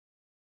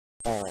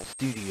All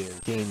Studio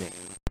Gaming.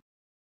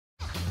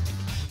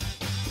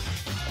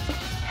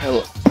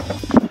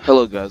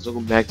 Hello guys,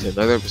 welcome back to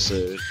another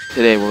episode.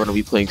 Today we're gonna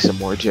be playing some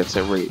more Jet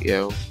Set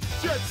Radio.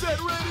 Jet Set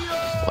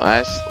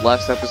Radio!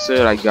 Last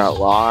episode I got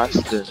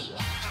lost and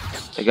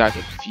I got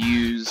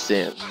confused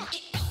and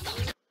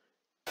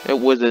it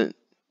wasn't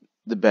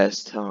the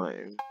best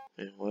time.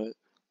 And what?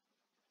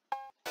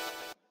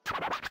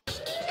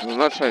 I'm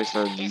not trying to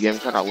start a new game, I'm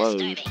trying to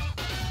load.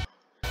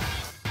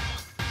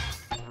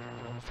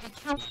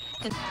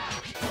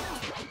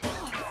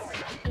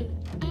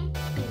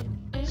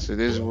 So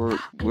this is where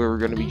we're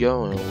gonna be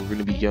going. We're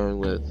gonna be going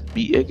with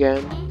Beat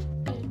again.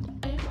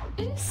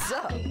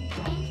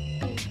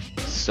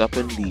 Sup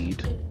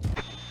indeed.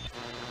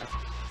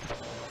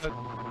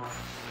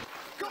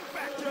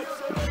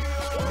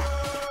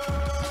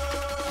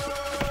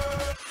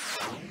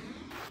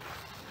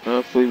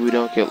 Hopefully we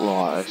don't get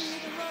lost.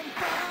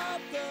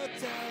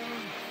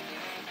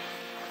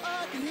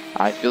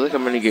 I feel like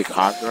I'm gonna get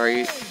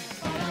copyright.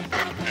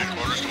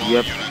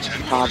 Yep,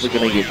 probably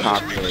gonna get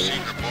copyright.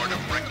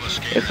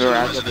 If they're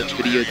out of this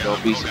video,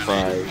 don't be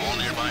surprised.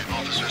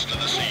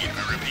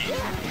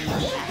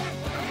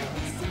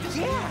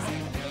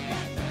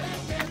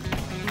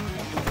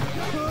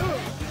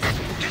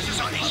 This is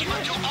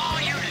Onishima to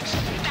all units.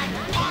 That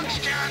punk's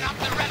tearing up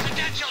the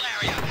residential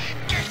area.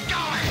 Get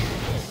going!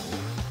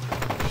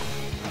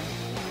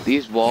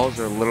 These walls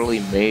are literally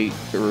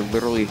they're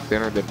literally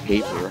thinner than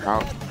paper.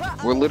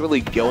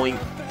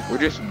 We're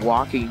just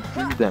walking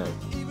through them.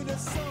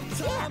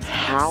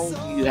 How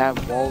do you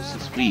have walls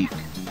this weak?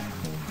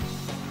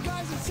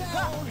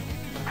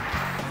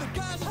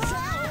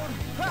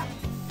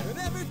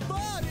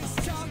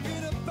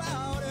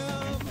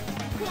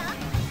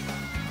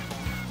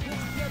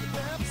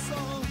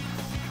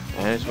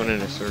 I just went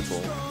in a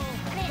circle.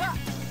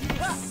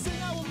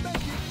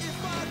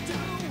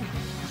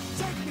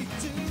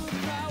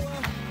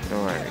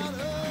 Alright.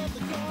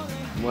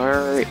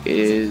 Where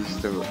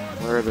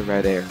are the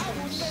red arrows?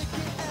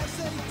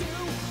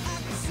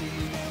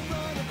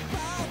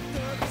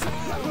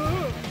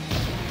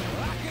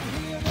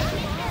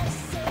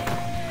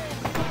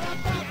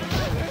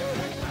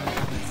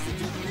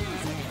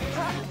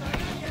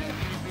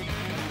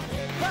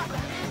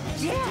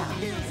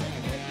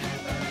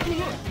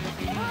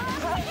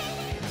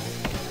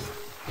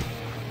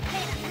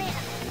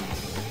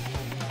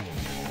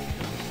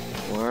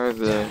 Where are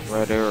the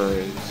red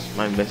arrows? Am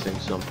I missing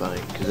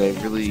something? Because I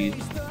really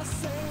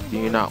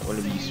do not want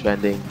to be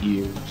spending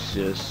years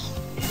just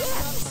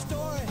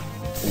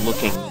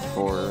looking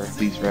for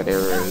these red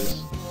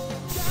arrows.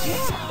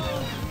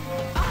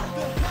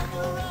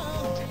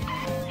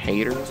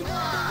 Hater?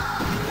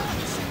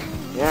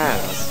 Yeah.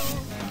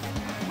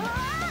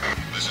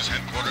 This is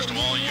headquarters to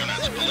all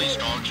units. Police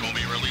dogs will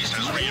be released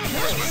as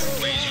reinforcement.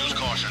 Please use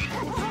caution.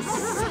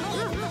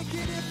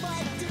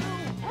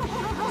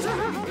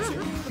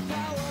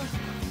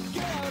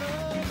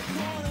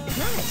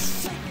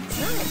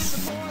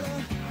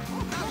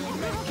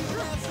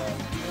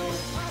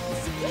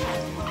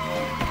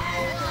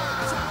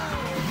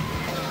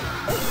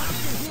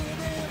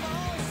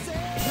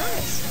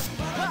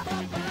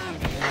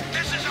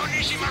 This is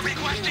Onishima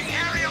requesting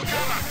aerial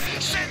cover.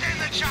 Send in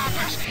the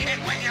choppers.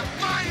 And when you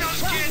find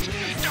those kids,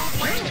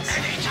 don't waste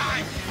any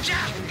time.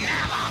 Just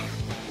nab them.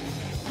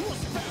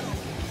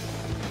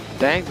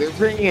 Dang, they're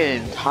bringing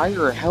an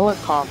entire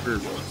helicopter.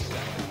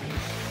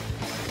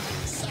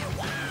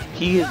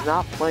 He is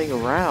not playing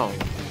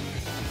around.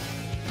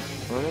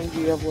 How many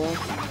do you have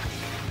left?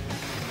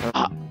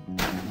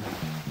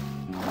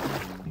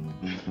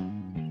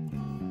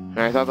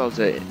 I thought that was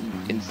an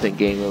instant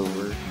game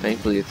over.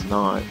 Thankfully, it's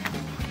not.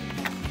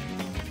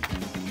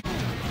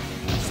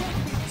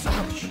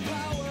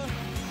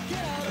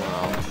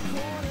 Wow.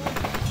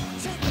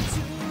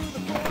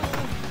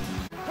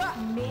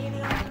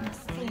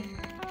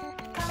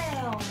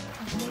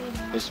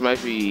 This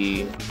might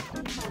be.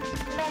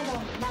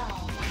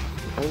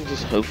 I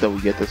just hope that we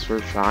get this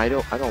first try. I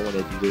don't want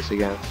to do this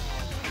again.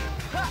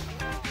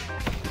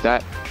 Is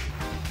that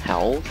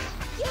health?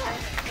 Yeah,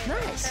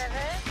 nice.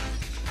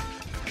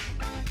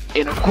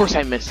 And of course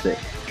I missed it.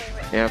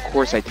 And of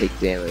course I take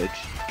damage.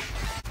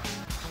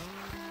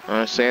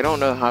 Honestly, I don't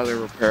know how they're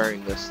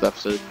repairing this stuff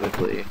so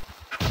quickly.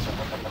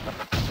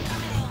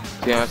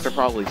 To be honest, they're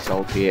probably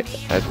salty at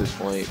this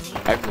point.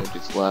 Everyone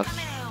just left.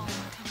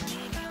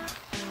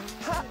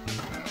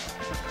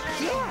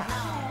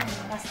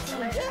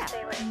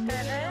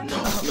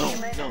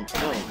 No.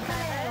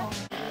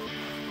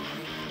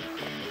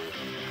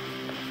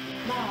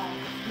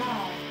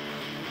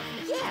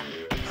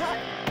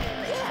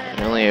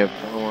 I only have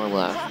 4 more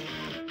left.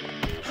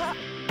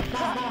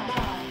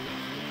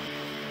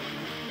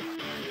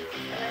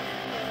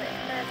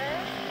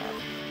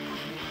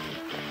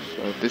 So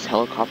if this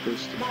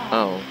helicopter's...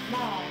 Oh.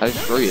 I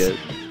destroyed it.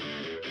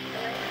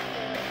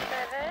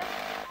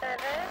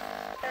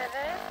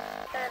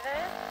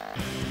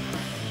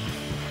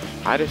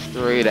 I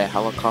destroyed a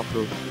helicopter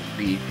with a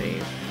 3D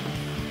paint.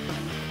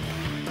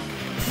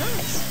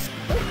 Nice.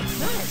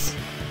 Nice.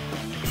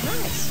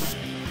 Nice.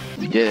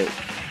 did it.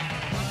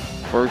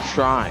 First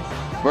try.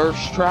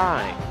 First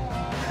try.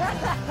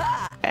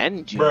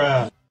 Engine.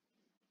 Bruh.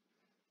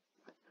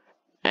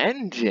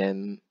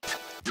 Engine.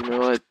 You know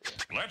what?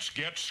 Let's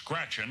get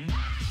scratching.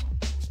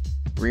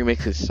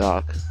 Remixes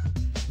suck.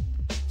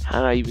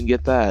 How did I even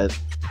get that?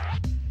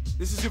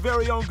 This is your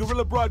very own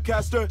guerrilla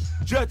broadcaster,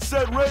 Jet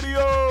Set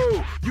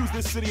Radio! Use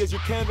this city as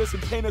your canvas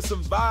and paint us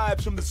some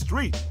vibes from the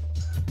street.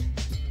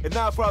 And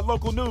now for our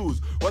local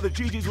news. While the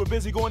GGs were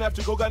busy going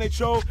after Kogane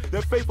Cho,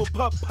 their faithful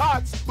pup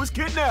Potts was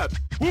kidnapped.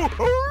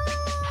 Woo-hoo!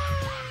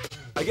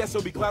 I guess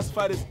it'll be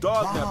classified as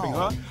dog napping,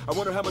 huh? I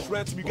wonder how much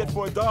ransom you get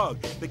for a dog.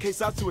 The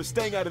Keisatsu is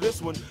staying out of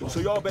this one, so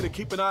y'all better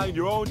keep an eye on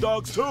your own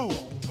dogs too.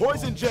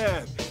 Poison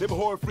Jam. Them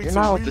horror freaks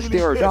You're not are allowed to really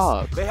steal a pissed.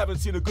 dog. They haven't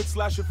seen a good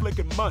slasher flick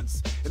in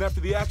months. And after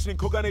the action in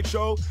Kogane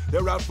Cho,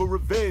 they're out for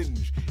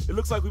revenge. It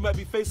looks like we might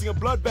be facing a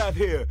bloodbath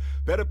here.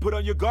 Better put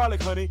on your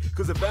garlic, honey,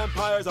 because the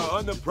vampires are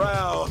on the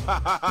prowl.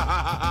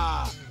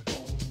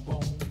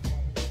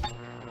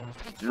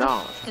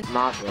 No,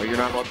 not bro. You're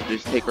not allowed to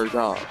just take her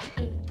dog.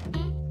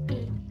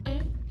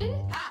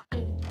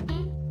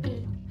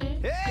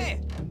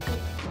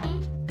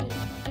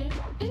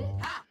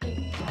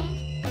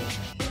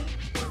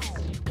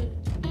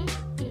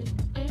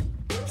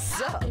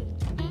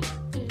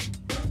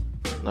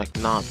 Like,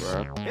 nah,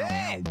 bro.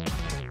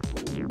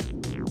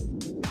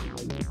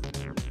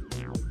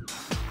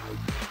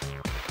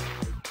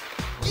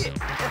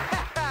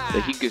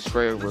 Like, you can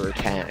spray over her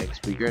tags,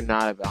 but you're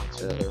not about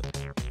to.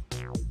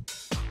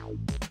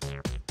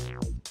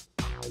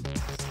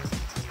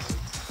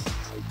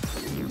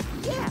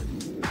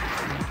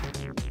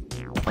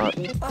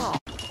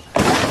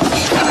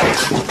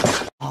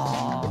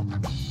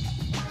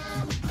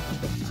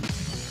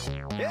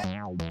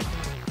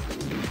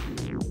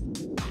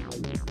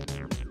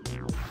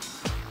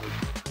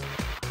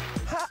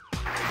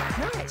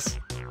 Nice.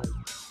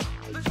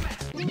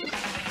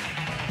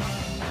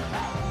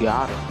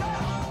 Got him.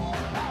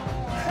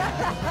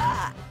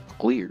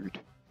 Cleared.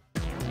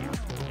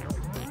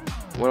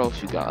 What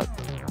else you got?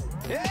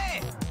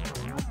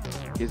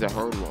 Here's a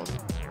hard one.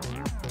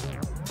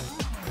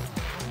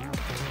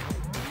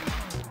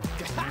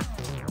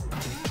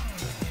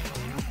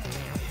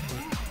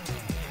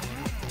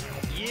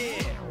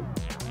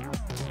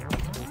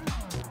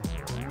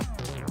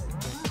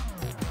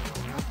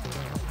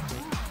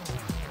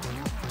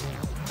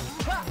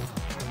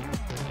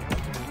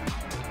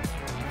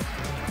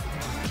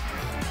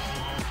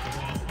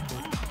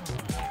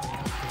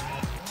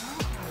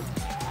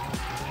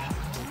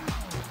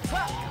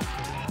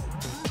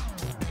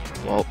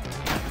 Well.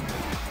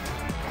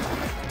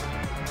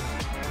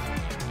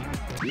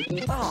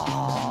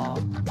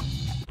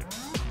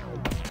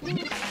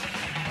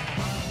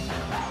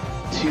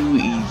 Too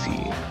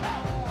easy.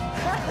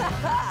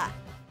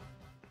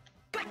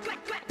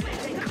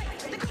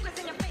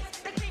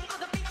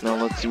 Now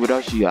let's see what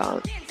else you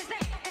got.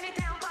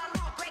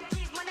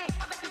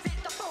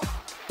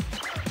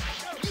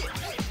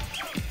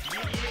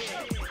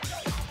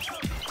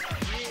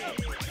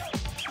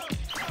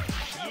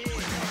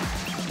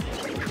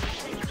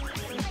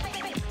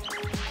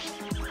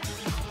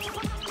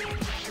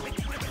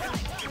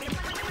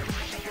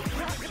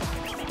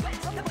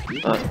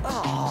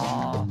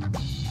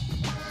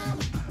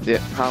 Yeah,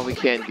 probably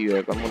can't do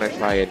it, but I'm gonna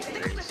try it.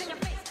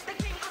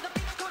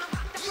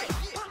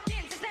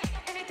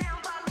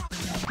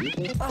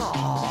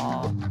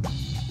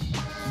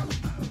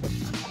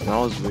 That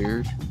was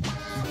weird.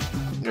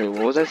 Wait,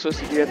 what was I supposed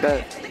to do at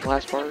that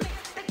last part?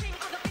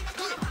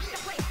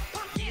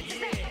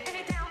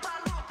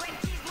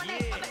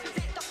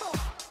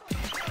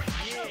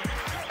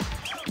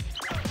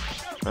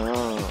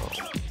 Oh.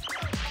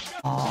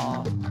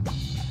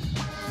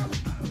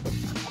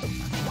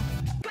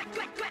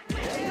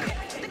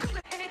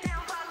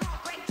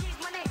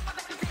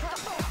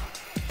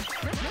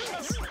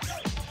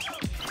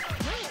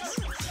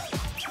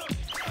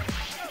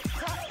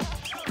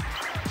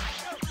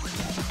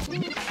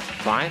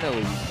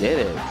 Finally did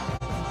it.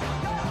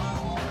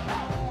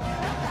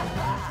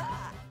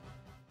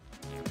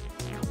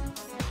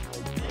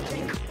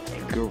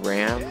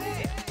 Graham?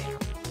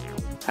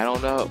 I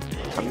don't know.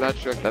 I'm not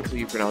sure if that's how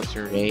you pronounce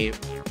your name.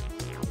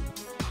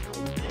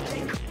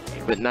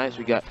 But nice,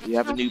 we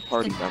have a new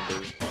party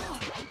member.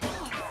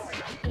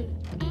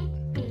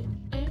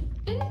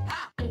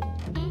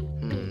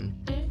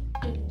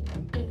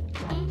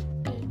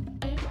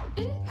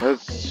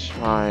 Let's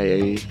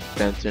try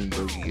Benton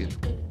Boogie.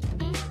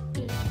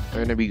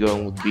 We're gonna be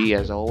going with B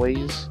as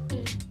always.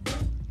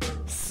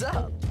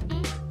 Sup?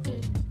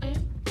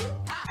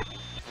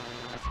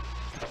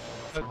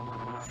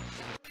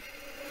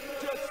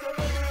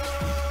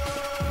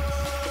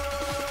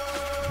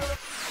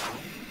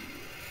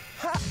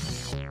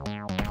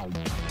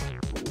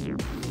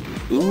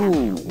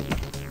 Ooh.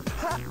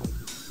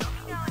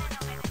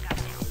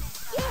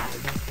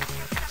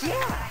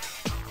 Yeah.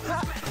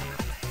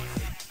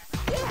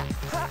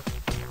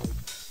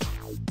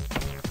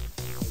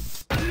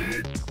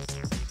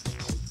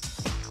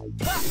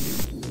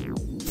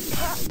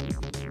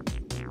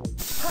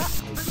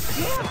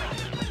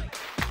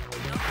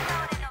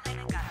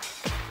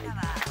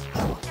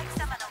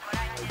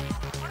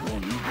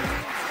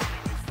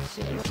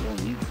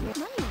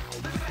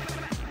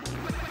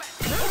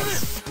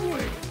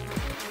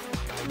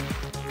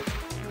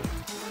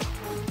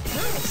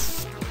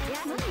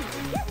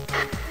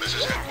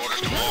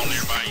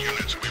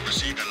 units. We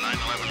received a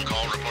 911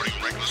 call reporting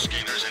reckless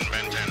skaters in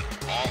Ben 10.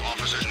 All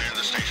officers near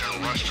the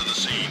station rush to the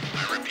scene.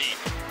 I repeat,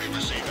 we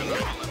received a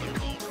 911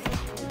 call.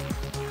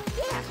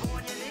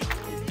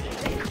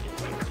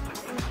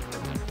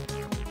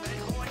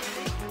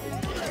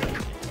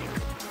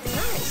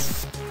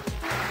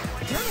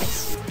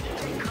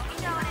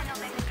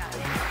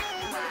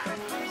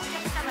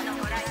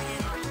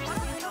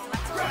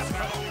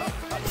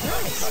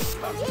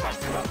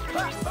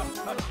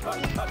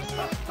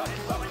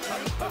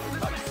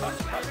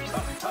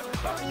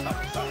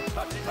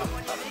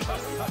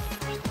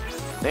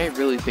 They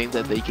really think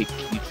that they could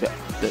keep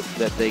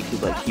that they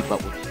could like keep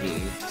up with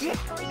me.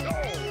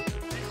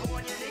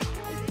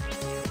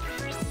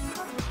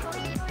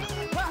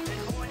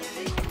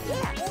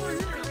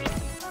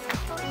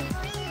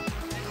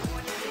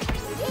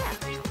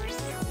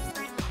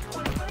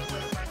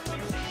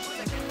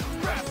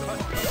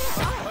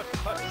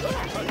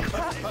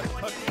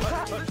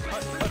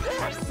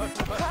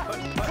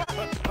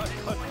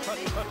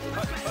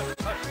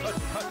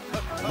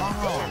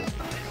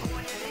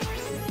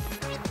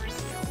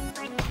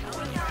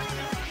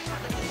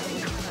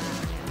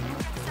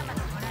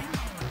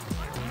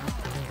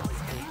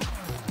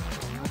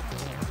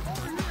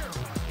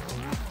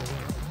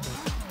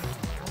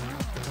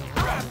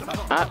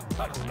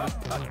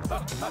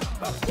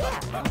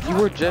 You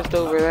were just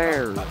over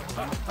there.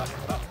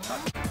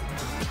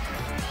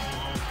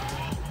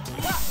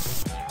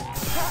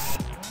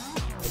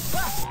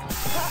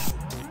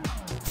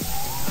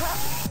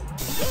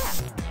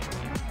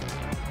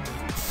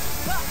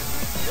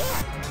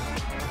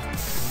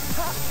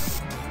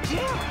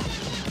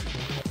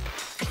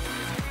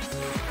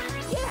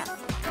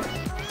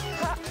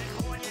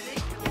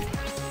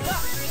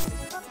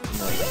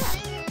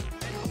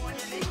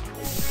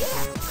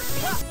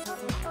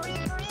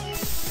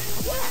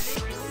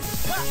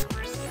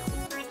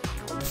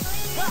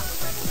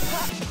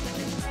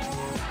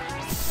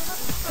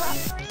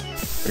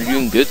 You're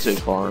doing good so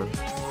far.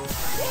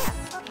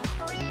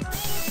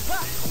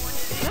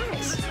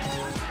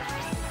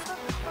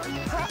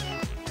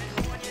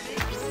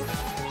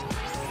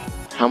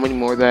 How many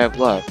more do I have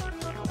left?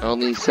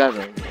 Only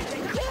 7.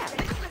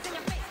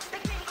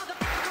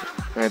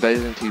 Alright, that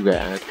isn't too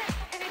bad.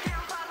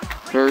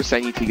 First,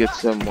 I need to get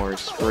some more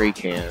spray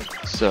cans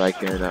so I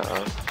can,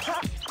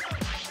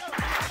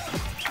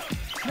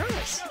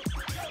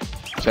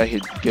 so I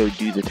could go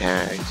do the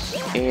tags.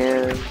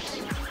 And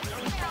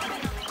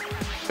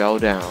fell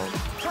down.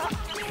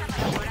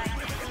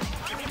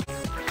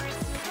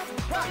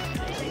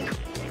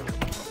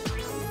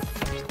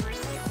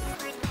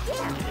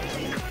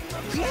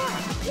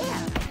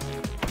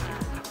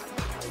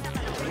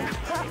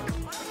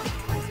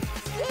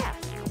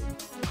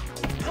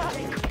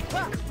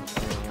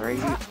 Alright,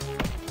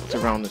 it's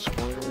around this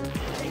corner.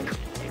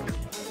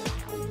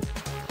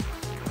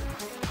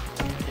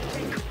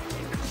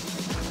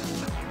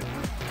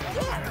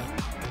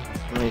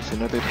 Nice,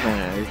 another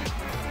tag.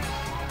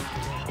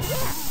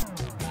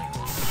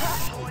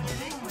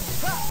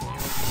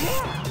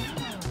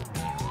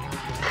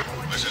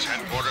 This is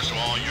headquarters to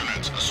all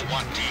units. A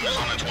SWAT team is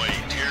on its way.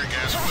 Tear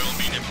gas will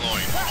be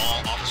deployed.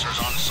 All officers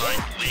on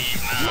site,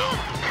 leave now.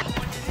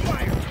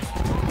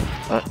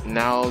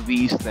 Now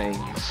these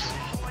things.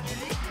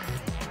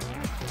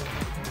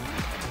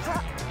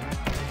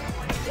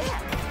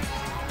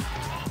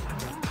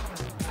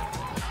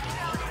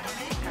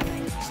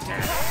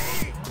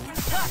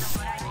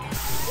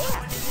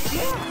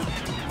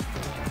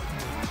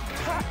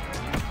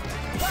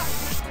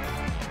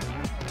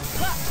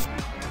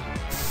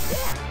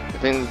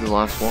 I think this is the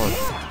last one.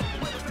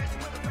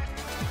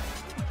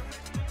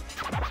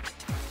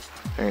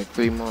 Alright,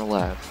 3 more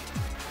left.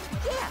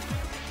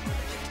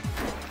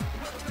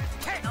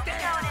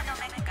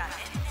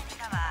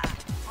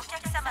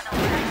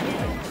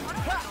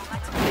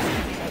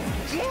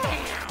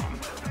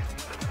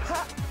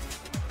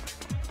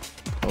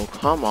 Oh,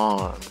 come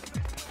on.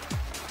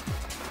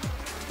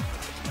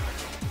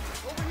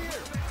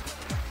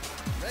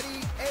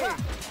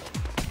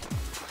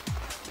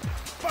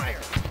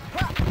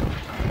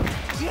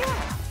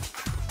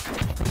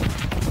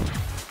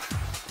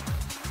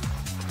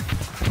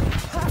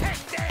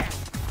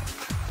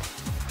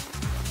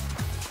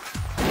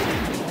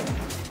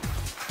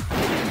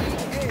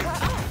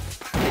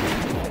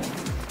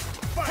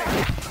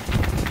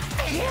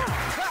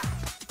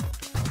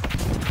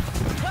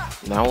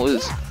 That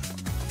was...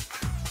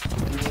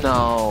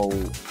 No.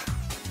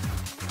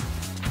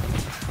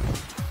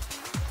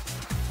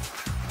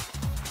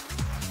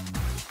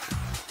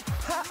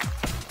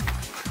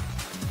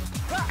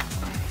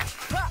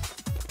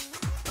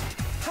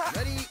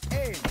 Ready,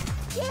 aim.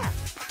 Yeah.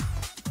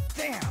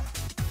 Damn.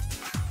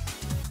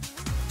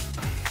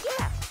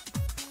 Yeah.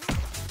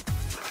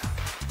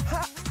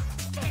 Ha.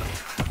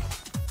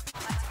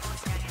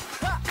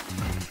 Ha.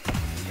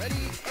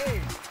 Ready,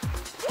 aim.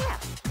 Yeah.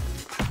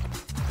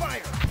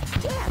 Fire.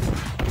 Yeah.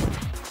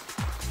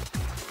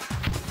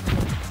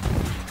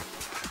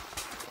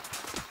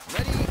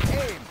 Ready,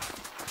 aim.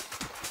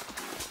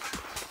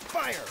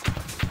 Fire.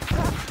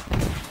 Ha.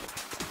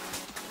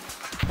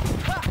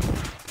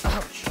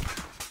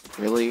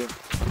 Really? Yeah.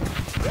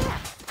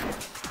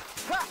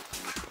 Ha.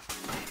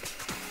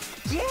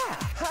 Yeah.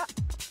 Ha.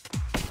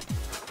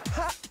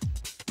 Ha.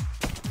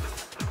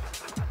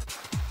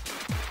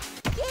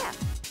 Yeah.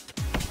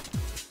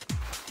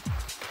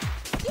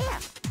 Yeah.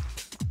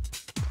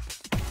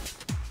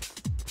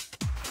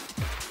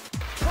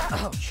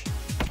 Ouch.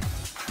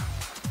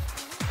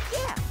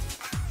 Yeah.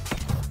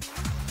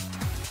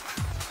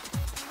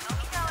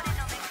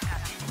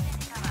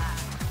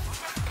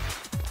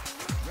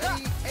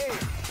 Ready, aim.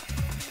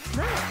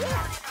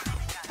 Yeah.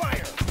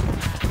 Fire.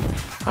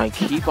 I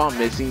keep on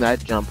missing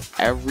that jump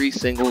every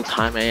single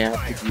time I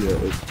have to do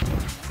it.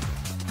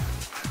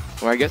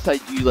 Or I guess I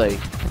do like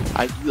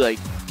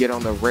get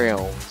on the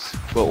rails,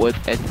 but what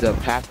ends up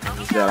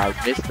happening is that I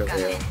miss the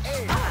rails.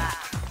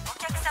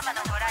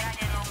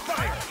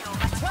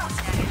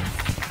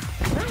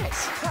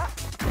 Nice. Ha.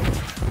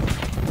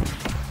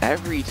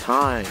 Every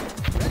time.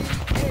 Ready,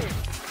 aim.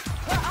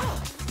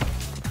 Ha.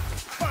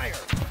 Fire.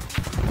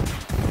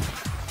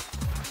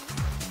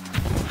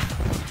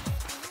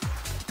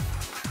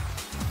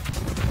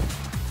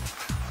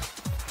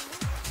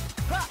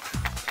 Ha.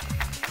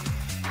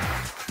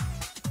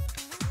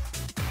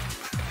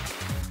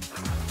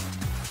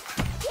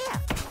 Yeah.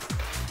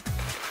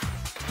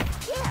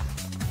 Yeah.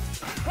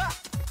 Ha.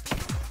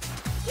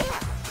 Yeah.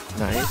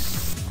 Nice.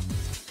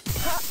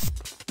 Ha.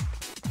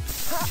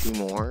 Ha. 2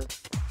 more.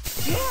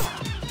 Yeah.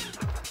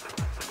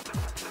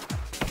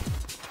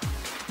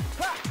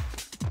 Ha.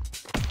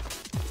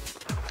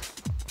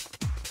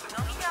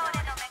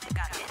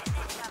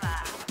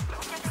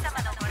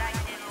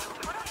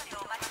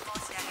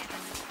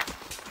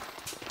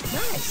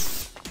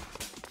 Nice.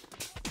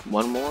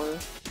 1 more.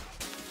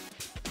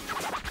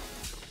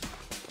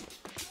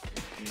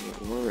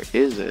 Where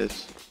is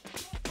it?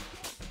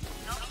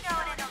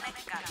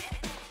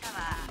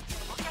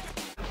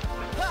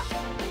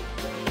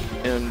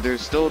 And there's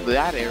still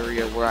that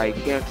area where I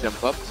can't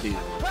jump up to.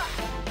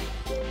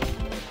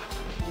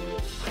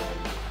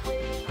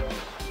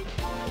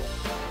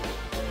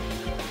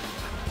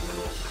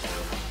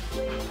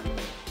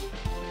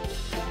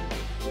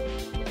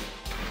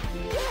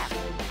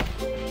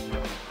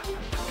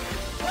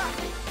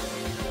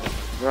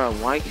 Bro,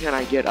 why can't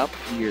I get up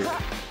here?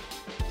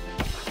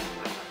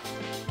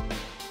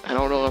 I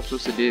don't know what I'm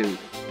supposed to do.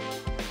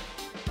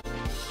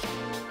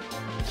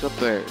 It's up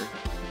there.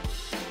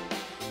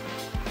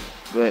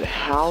 But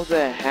how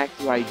the heck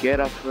do I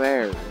get up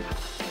there?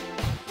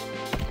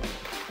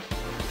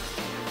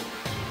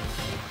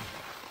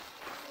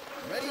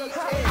 Ready, aim.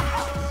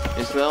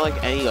 It's not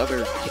like any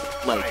other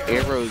like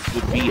arrows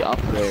would be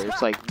up there.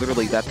 It's like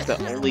literally that's the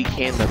only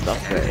can that's up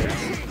there.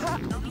 Ready,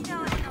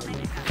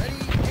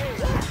 aim.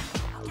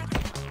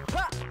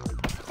 Ha.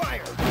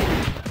 Fire.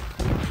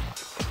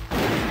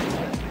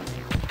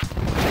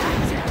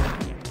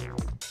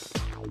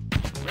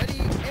 Ready,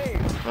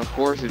 aim. Of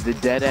course, it's a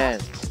dead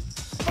end.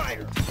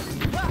 Fire.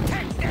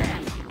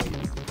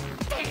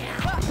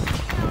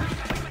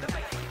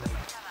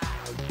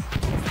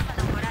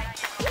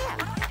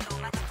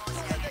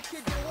 That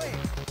kid get away.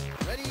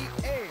 Ready,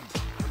 aim.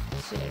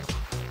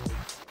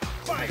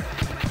 Fire.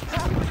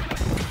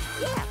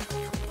 Yeah. Yeah.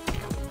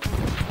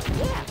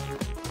 Yeah.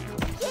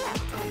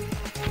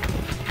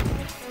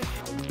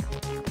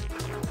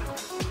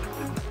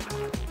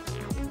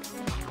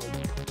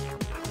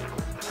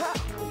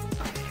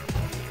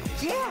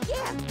 Yeah.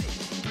 Yeah.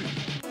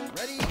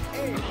 Ready,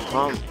 aim.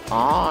 Come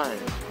on.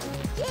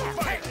 Yeah.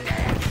 Fire.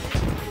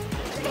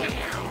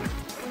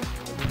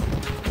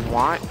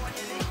 What?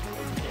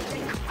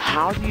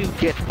 How do you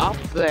get up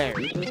there?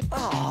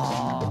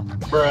 Oh.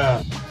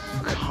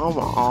 Come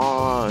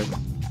on.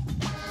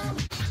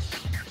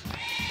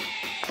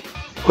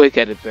 Quick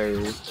edit there.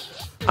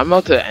 I'm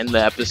about to end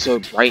the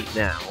episode right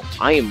now.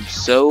 I am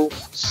so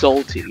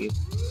salty.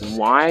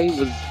 Why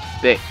was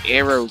the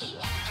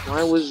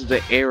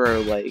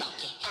arrow like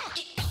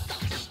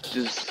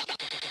just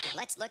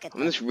Let's look at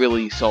I'm just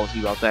really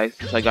salty about that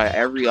since I got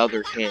every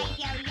other can.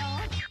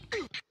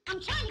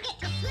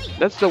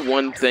 That's the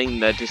one thing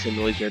that just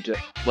annoys me.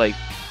 Like,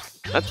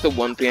 that's the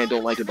one thing I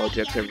don't like about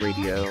Jet Set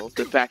Radio.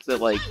 The fact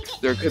that, like,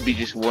 there could be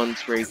just one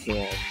spray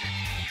can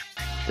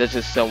that's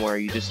just somewhere,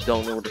 you just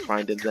don't know where to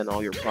find it, then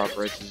all your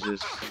progress is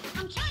just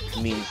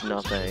means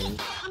nothing.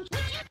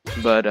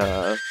 But,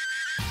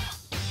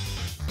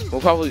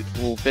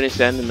 we'll finish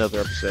that in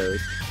another episode.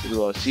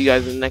 We'll see you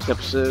guys in the next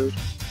episode.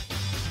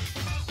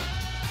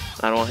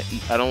 I don't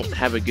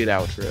have a good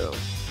outro.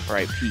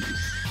 Alright,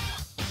 peace.